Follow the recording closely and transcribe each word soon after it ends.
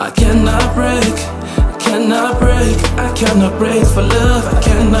cannot break, I cannot break, I cannot break for love. I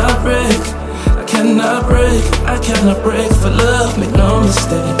cannot break, I cannot break, I cannot break for love. Make no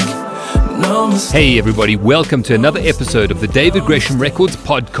mistake, no mistake. Hey everybody, welcome to another episode of the David Gresham Records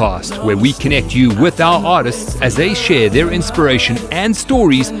podcast, where we connect you with our artists as they share their inspiration and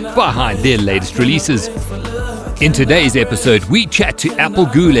stories behind their latest releases. In today's episode, we chat to Apple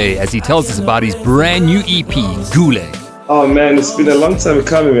Goulet as he tells us about his brand new EP, Goulet. Oh man, it's been a long time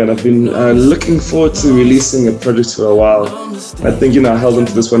coming, man. I've been looking forward to releasing a project for a while. I think, I held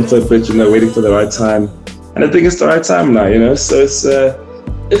onto this one for a bit, waiting for the right time. And I think it's the right time now, So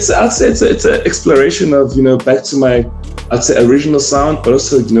I'd say it's an exploration of, back to my, original sound, but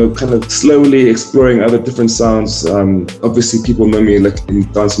also, kind of slowly exploring other different sounds. Obviously, people know me like in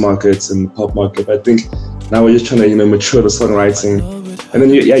dance markets and pop market. I think now we're just trying to, mature the songwriting. And then,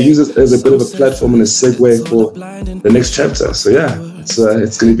 use it as a bit of a platform and a segue for the next chapter. So,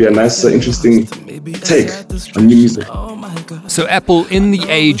 it's going to be a nice, interesting take on new music. So, Apple, in the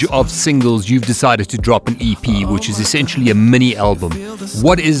age of singles, you've decided to drop an EP, which is essentially a mini album.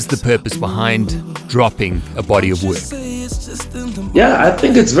 What is the purpose behind dropping a body of work? Yeah, I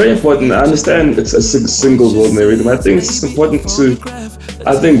think it's very important. I understand it's a singles world and everything, but I think it's important to,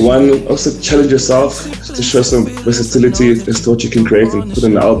 one, also challenge yourself to show some versatility as to what you can create and put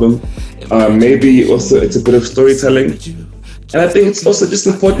in an album. Maybe also it's a bit of storytelling. And I think it's also just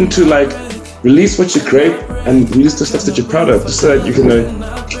important to release what you create and release the stuff that you're proud of, just so that you can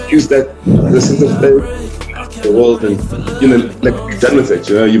use that as a sense of the world and, be done with it.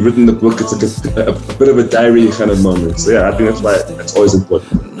 You've written the book, it's like a bit of a diary kind of moment. So I think that's why it's always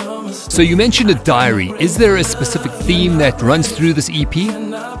important. So you mentioned a diary. Is there a specific theme that runs through this EP?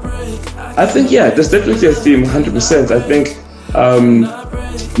 I think, there's definitely a theme, 100%. I think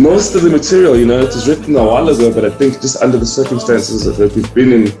most of the material, it was written a while ago, but I think just under the circumstances that we've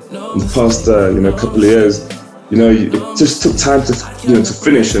been in the past, couple of years, it just took time to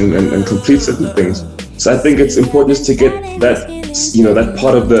finish and complete certain things. So I think it's important just to get that, that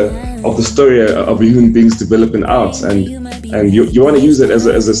part of the story of human beings developing out, and you want to use it as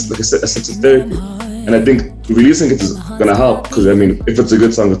a sense of therapy. And I think releasing it is going to help, because if it's a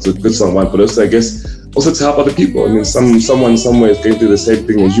good song, it's a good song, one, but also I guess also to help other people. Someone somewhere is going through the same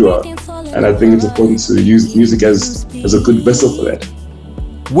thing as you are, and I think it's important to use music as a good vessel for that.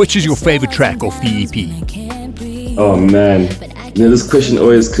 Which is your favorite track off the EP? Oh man, this question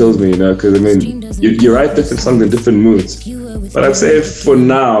always kills me, because you write different songs in different moods. But I'd say for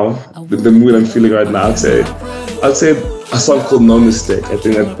now, with the mood I'm feeling right now, I'd say a song called No Mistake. I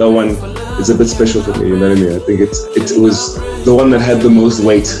think that one is a bit special for me, you know what I mean? I think it was the one that had the most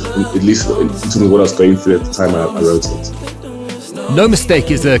weight, at least in terms of what I was going through at the time I wrote it. No Mistake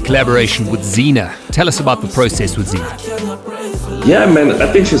is a collaboration with Zena. Tell us about the process with Zena. Yeah, man,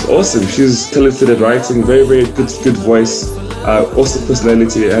 I think she's awesome. She's talented at writing, very, very good voice, awesome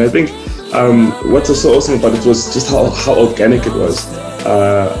personality. And I think what's so awesome about it was just how organic it was.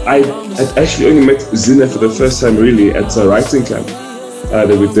 I actually only met Zena for the first time really at a writing camp that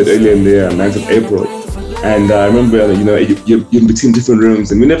we did earlier in the year, 9th of April. And I remember, you're in between different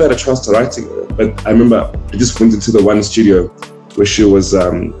rooms, and we never had a chance to write together. But I remember I just went into the one studio where she was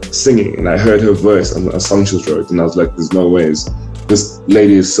singing, and I heard her voice on a song she wrote, and I was like, there's no ways. This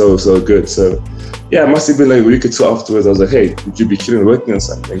lady is so good. So it must have been like a week or two afterwards. I was like, hey, would you be keen on working on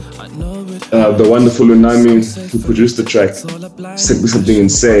something? The wonderful Lunami, who produced the track, sent me something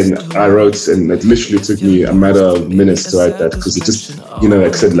insane. I wrote, and it literally took me a matter of minutes to write that, because it just,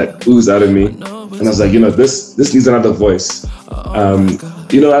 oozed out of me. And I was like, this needs another voice. I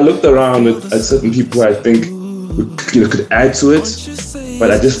looked around at certain people I think could add to it. But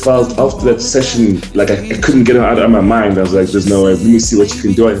I just felt after that session, I couldn't get her out of my mind. I was like, there's no way, let me see what you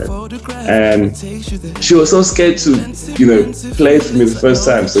can do on it. And she was so scared to, play it for me the first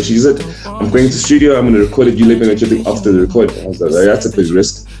time. So she said, I'm going to studio, I'm going to record it, you let me know what you think after the recording. I was like, that's a big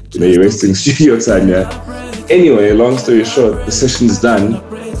risk. You're wasting studio time, yeah. Anyway, long story short, the session's done,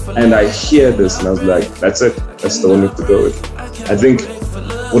 and I hear this, and I was like, that's it. That's the one we have to go with. I think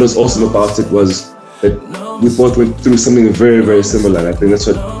what was awesome about it was that we both went through something very, very similar. And I think that's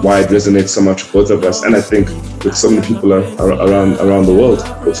why it resonates so much with both of us, and I think with so many people around the world,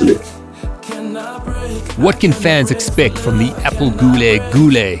 hopefully. What can fans expect from the Apple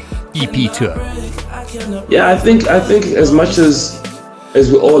Goulet EP tour? Yeah, I think as much as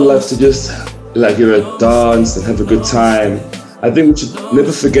we all love to just dance and have a good time, I think we should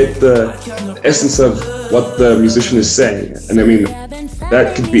never forget the essence of what the musician is saying. And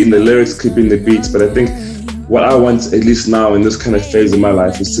that could be in the lyrics, could be in the beats, but I think what I want, at least now in this kind of phase of my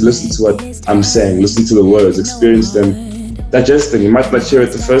life, is to listen to what I'm saying, listen to the words, experience them digesting. You might not hear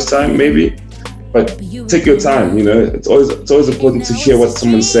it the first time, maybe, but take your time. You know, it's always important to hear what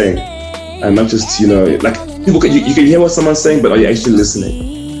someone's saying, and not just, you know, like you can hear what someone's saying, but are you actually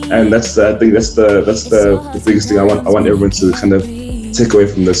listening? And I think that's the biggest thing I want everyone to kind of take away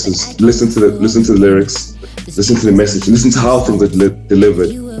from this is listen to the lyrics, listen to the message, listen to how things are delivered,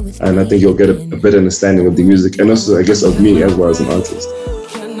 and I think you'll get a better understanding of the music, and also, I guess, of me as well as an artist.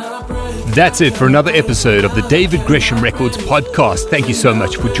 That's it for another episode of the David Gresham Records podcast. Thank you so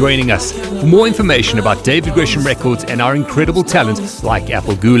much for joining us. For more information about David Gresham Records and our incredible talent like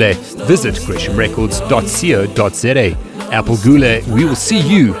Apple Gule, visit greshamrecords.co.za. Apple Gule, we will see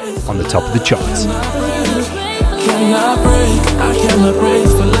you on the top of the charts. I cannot break.